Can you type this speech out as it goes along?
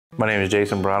My name is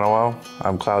Jason Brownawell.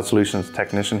 I'm Cloud Solutions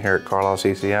Technician here at Carlisle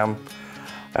CCM.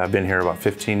 I've been here about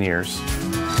 15 years.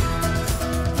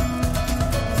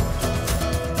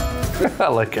 I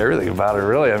like everything about it,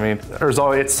 really. I mean,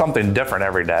 it's something different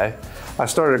every day. I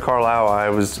started at Carlisle, I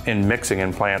was in mixing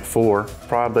in plant 4,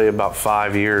 probably about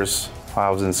 5 years.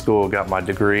 I was in school, got my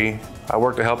degree. I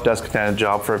worked a help desk attendant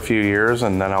job for a few years,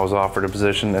 and then I was offered a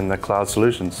position in the Cloud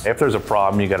Solutions. If there's a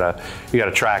problem, you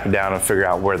gotta track it down and figure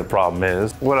out where the problem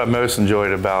is. What I most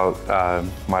enjoyed about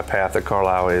my path at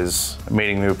Carlisle is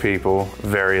meeting new people,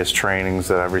 various trainings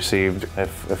that I've received.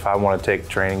 If I want to take a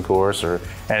training course or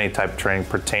any type of training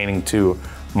pertaining to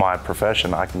my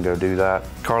profession, I can go do that.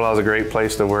 Carlisle's a great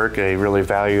place to work. They really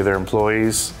value their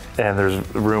employees, and there's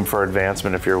room for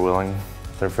advancement if you're willing.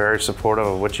 They're very supportive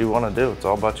of what you want to do. It's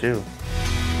all about you.